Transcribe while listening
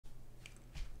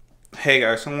Hey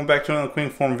guys, so welcome back to another Queen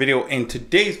Form video. In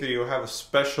today's video, I have a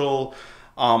special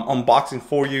unboxing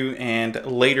for you, and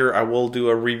later I will do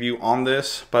a review on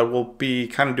this, but we'll be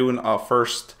kind of doing a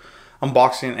first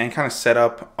unboxing and kind of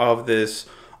setup of this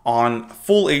on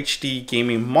full HD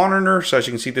gaming monitor. So as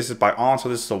you can see, this is by ONN, so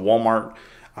this is a Walmart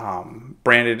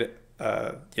branded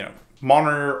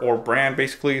monitor or brand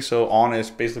basically. So ONN is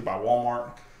basically by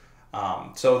Walmart.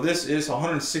 So this is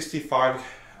 165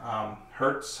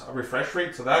 hertz refresh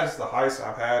rate, so that is the highest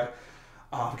I've had,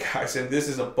 guys. And this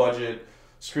is a budget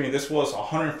screen. This was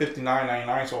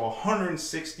 $159.99, so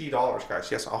 $160,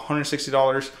 guys. Yes,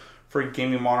 $160 for a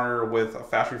gaming monitor with a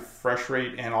fast refresh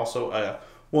rate and also a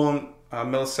 1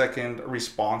 millisecond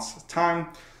response time.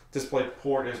 Display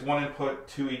port is 1 input,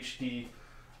 2 HD,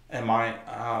 and my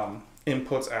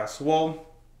inputs as well.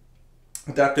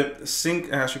 Adaptive sync,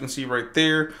 as you can see right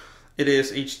there. It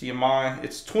is HDMI.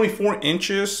 It's 24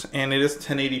 inches and it is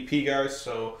 1080p, guys.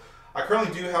 So I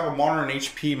currently do have a monitor, an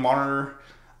HP monitor,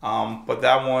 but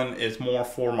that one is more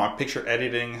for my picture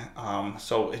editing.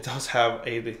 So it doesn't have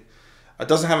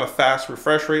a fast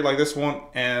refresh rate like this one,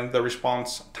 and the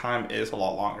response time is a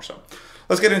lot longer. So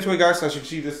let's get into it, guys. As you can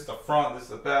see, this is the front, this is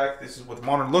the back. This is what the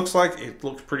monitor looks like. It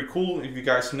looks pretty cool. If you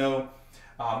guys know,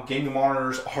 gaming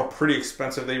monitors are pretty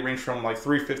expensive. They range from like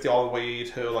 $350 all the way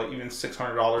to like even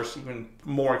 $600, even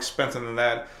more expensive than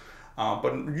that.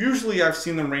 But usually I've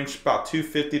seen them range about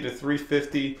 $250 to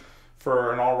 $350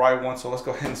 for an alright one. So let's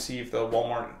go ahead and see if the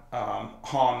Walmart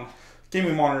ONN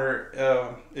gaming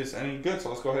monitor is any good. So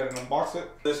let's go ahead and unbox it.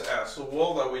 This as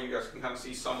well, that way you guys can kind of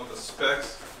see some of the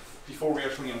specs before we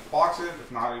actually unbox it.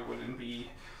 If not, it wouldn't be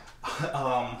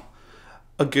a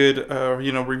good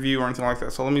review or anything like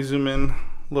that. So let me zoom in a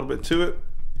little bit to it.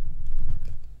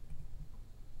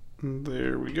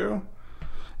 There we go.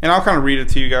 And I'll kind of read it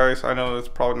to you guys. I know it's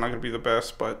probably not going to be the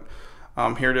best, but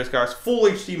here it is, guys. Full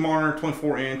HD monitor,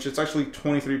 24 inch. It's actually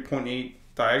 23.8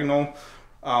 diagonal.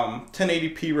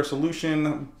 1080p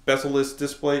resolution, bezel-less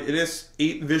display. It is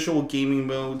 8 visual gaming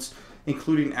modes,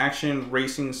 including action,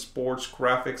 racing, sports,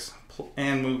 graphics,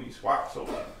 and movies. Wow, so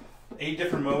 8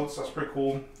 different modes. That's pretty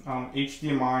cool.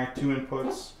 HDMI, 2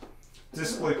 inputs.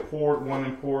 Display port, 1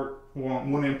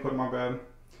 input, my bad.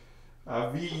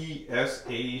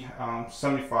 VESA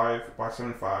 75 by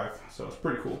 75, so it's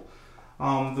pretty cool.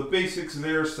 The basics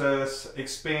there says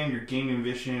expand your gaming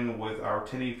vision with our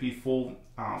 1080p full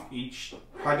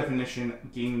high definition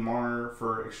gaming monitor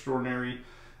for extraordinary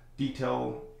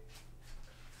detail.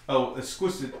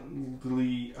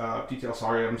 Exquisitely detailed.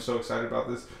 Sorry, I'm so excited about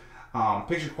this.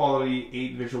 Picture quality,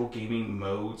 8 visual gaming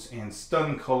modes, and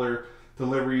stunning color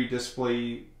delivery.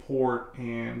 Display port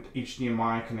and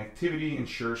HDMI connectivity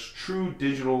ensures true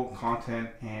digital content,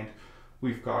 and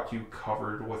we've got you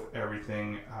covered with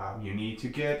everything you need to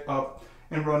get up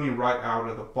and running right out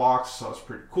of the box. So it's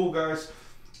pretty cool, guys.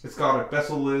 It's got a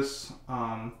bezel-less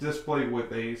display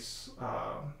with a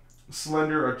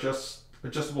slender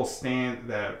adjustable stand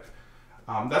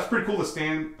that's pretty cool. The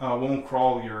stand won't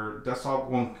crawl your desktop,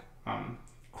 won't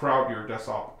crowd your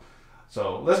desktop.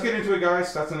 So let's get into it,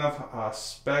 guys. That's enough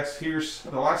specs. Here's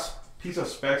the last piece of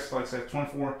specs. Like I said,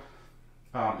 24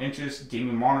 inches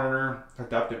gaming monitor,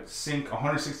 adaptive sync,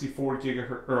 164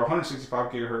 gigahertz or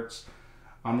 165 gigahertz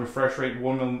refresh rate,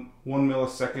 1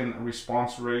 millisecond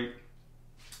response rate,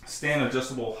 stand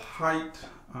adjustable height.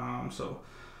 So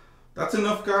that's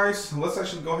enough, guys. Let's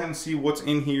actually go ahead and see what's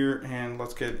in here, and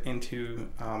let's get into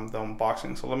the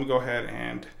unboxing. So let me go ahead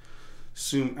and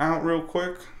zoom out real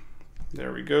quick.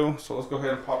 There we go. So let's go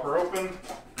ahead and pop her open.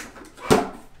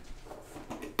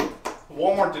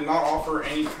 Walmart did not offer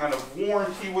any kind of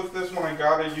warranty with this when I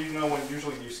got it. You know, when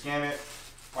usually you scan it.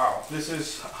 Wow, this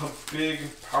is a big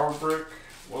power brick.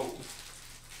 Whoa.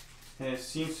 And it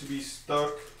seems to be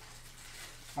stuck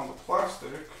on the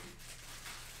plastic.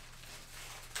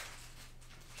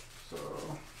 So,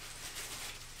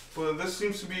 but this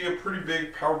seems to be a pretty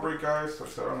big power brick, guys. Like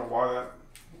I said, I don't know why that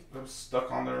was stuck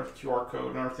on there, QR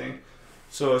code and everything.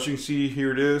 So as you can see,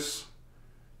 here it is.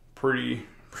 Pretty.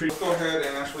 Let's go ahead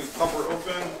and actually pop her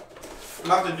open. I'm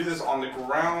not going to do this on the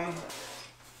ground.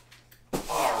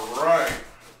 Alright.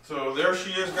 So there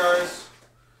she is, guys.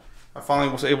 I finally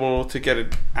was able to get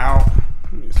it out.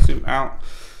 Let me zoom out.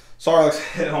 Sorry, like I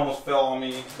said, it almost fell on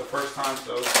me the first time.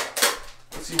 So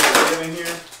let's see what we get in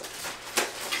here.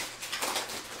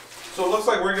 So it looks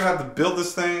like we're going to have to build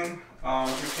this thing. You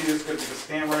can see this is going to be the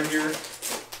stand right here.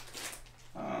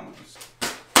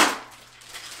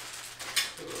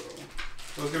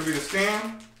 So it's going to be the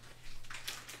stand.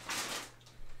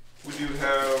 We do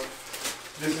have,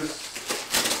 this is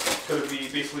going to be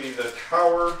basically the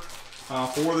tower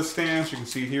for the stand. So you can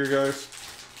see here, guys.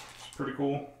 It's pretty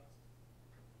cool.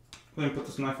 Let me put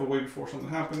this knife away before something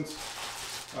happens.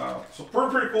 So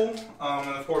pretty cool. And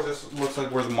of course this looks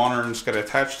like where the monitor is going to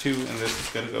attach to, and this is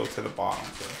going to go to the bottom.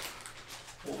 So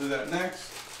we'll do that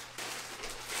next.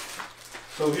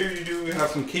 So here you do have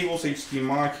some cables,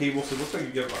 HDMI cables. It looks like you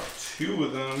get about 2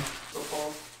 of them so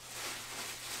far.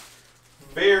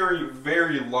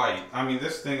 Very light. I mean,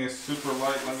 this thing is super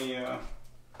light. Let me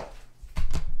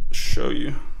show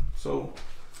you. So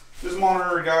this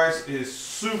monitor, guys, is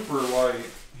super light.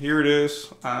 Here it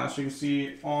is. So you can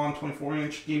see on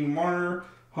 24-inch gaming monitor,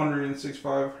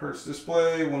 165 hertz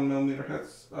display, 1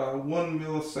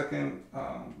 millisecond,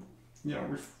 you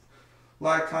know,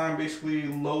 lag time, basically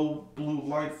low blue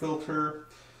light filter.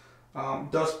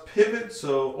 Does pivot,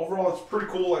 so overall it's pretty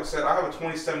cool. Like I said, I have a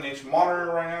 27-inch monitor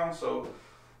right now, so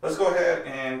let's go ahead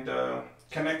and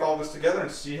connect all this together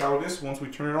and see how it is once we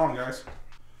turn it on, guys.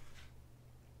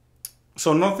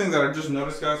 So another thing that I just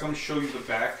noticed, guys, let me show you the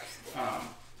back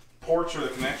ports or the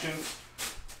connections.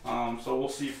 So we'll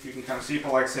see if you can kind of see it.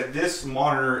 But like I said, this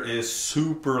monitor is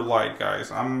super light, guys.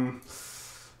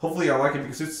 Hopefully I like it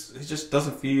because it just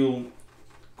doesn't feel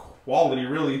quality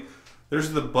really.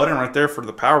 There's the button right there for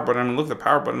the power button. I mean, look at the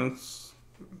power button. It's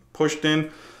pushed in.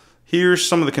 Here's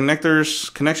some of the connections.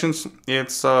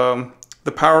 It's the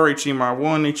power HDMI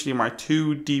 1, HDMI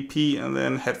 2, DP, and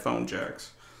then headphone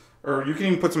jacks. Or you can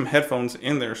even put some headphones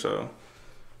in there, so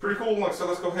pretty cool. Like, so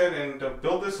let's go ahead and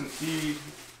build this and see.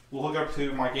 We'll hook up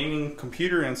to my gaming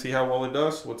computer and see how well it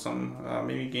does with some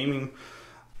maybe gaming.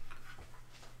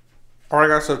 Alright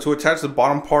guys, so to attach the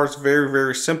bottom part is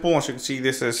very simple. As you can see,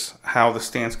 this is how the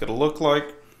stand's going to look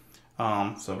like.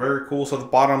 So very cool. So the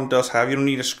bottom does have, you don't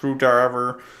need a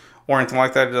screwdriver or anything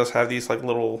like that. It does have these like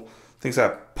little things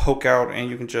that poke out and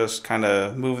you can just kind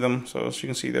of move them. So as you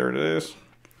can see, there it is.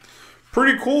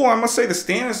 Pretty cool. I must say the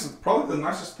stand is probably the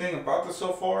nicest thing about this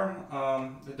so far.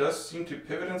 It does seem to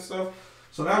pivot and stuff.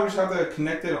 So now we just have that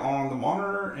connected on the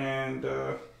monitor, and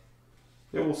yeah,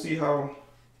 we'll see how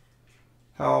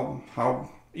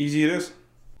easy it is.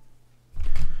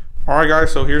 Alright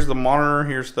guys, so here's the monitor,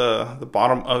 here's the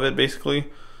bottom of it basically.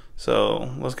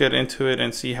 So let's get into it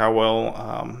and see how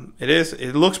well it is.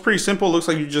 It looks pretty simple. It looks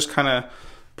like you just kind of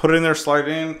put it in there, slide it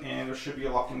in, and there should be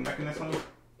a locking mechanism.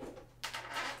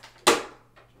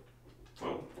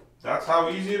 So that's how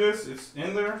easy it is. It's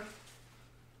in there.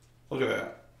 Look at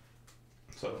that.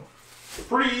 So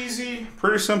pretty easy,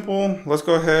 pretty simple. Let's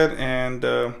go ahead and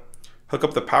hook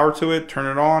up the power to it, turn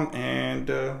it on, and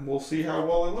we'll see how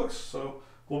well it looks. So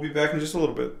we'll be back in just a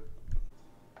little bit.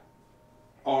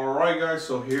 Alright guys,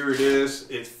 so here it is.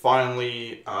 It's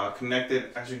finally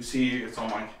connected. As you can see, it's on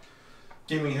my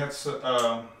gaming headset,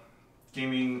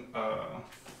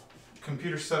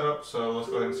 computer setup. So let's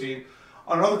go ahead and see.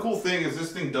 Another cool thing is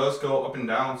this thing does go up and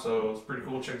down, so it's pretty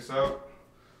cool. Check this out.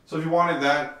 So if you wanted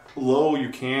that low, you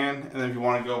can, and then if you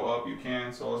want to go up, you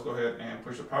can. So let's go ahead and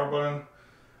push the power button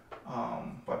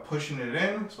by pushing it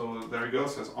in. So there we go, it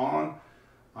says on.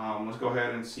 Let's go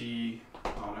ahead and see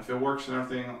if it works and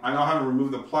everything. I know I haven't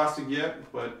removed the plastic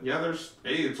yet, but yeah,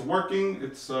 hey, it's working.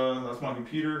 It's that's my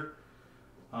computer.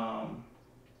 So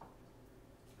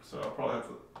I'll probably have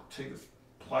to take this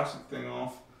plastic thing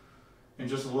off in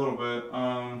just a little bit.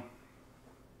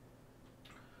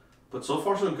 But so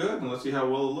far so good, and let's see how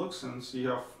well it looks and see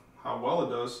how well it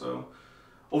does. So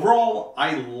overall,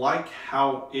 I like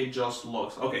how it just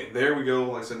looks. Okay, there we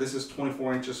go. Like I said, this is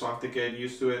 24 inches, so I have to get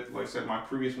used to it. Like I said, my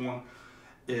previous one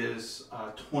is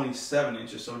 27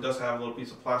 inches, so it does have a little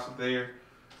piece of plastic there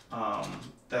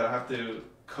that I have to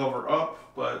cover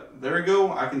up. But there we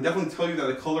go. I can definitely tell you that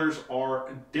the colors are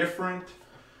different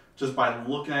just by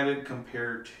looking at it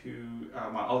compared to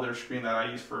my other screen that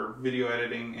I use for video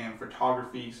editing and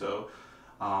photography. So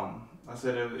I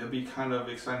said it'll be kind of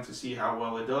exciting to see how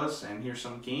well it does. And here's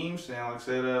some games, and like I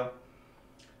said,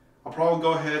 I'll probably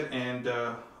go ahead and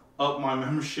up my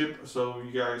membership so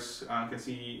you guys can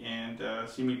see and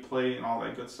see me play and all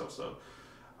that good stuff. So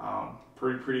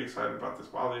pretty excited about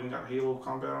this. Wow, they even got Halo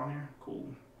Combat on here. Cool.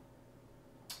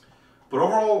 But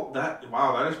overall, that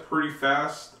is pretty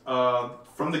fast.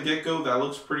 From the get-go, that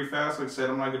looks pretty fast. Like I said,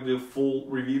 I'm not going to do a full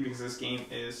review because this game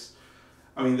is,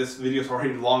 I mean, this video is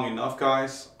already long enough,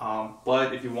 guys.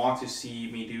 But if you want to see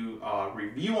me do a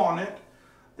review on it,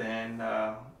 then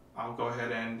I'll go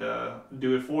ahead and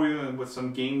do it for you and with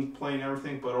some gameplay and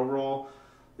everything. But overall,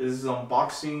 this is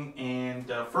unboxing and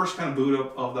first kind of boot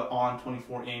up of the ONN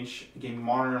 24-inch gaming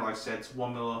monitor. Like I said, it's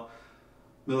 1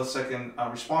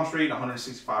 millisecond response rate,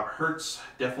 165 hertz.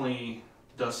 Definitely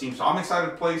does seem so. I'm excited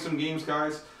to play some games,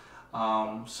 guys.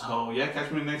 So yeah,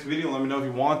 catch me in the next video. Let me know if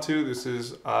you want to. This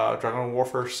is Dragon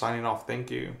Warfare signing off.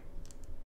 Thank you.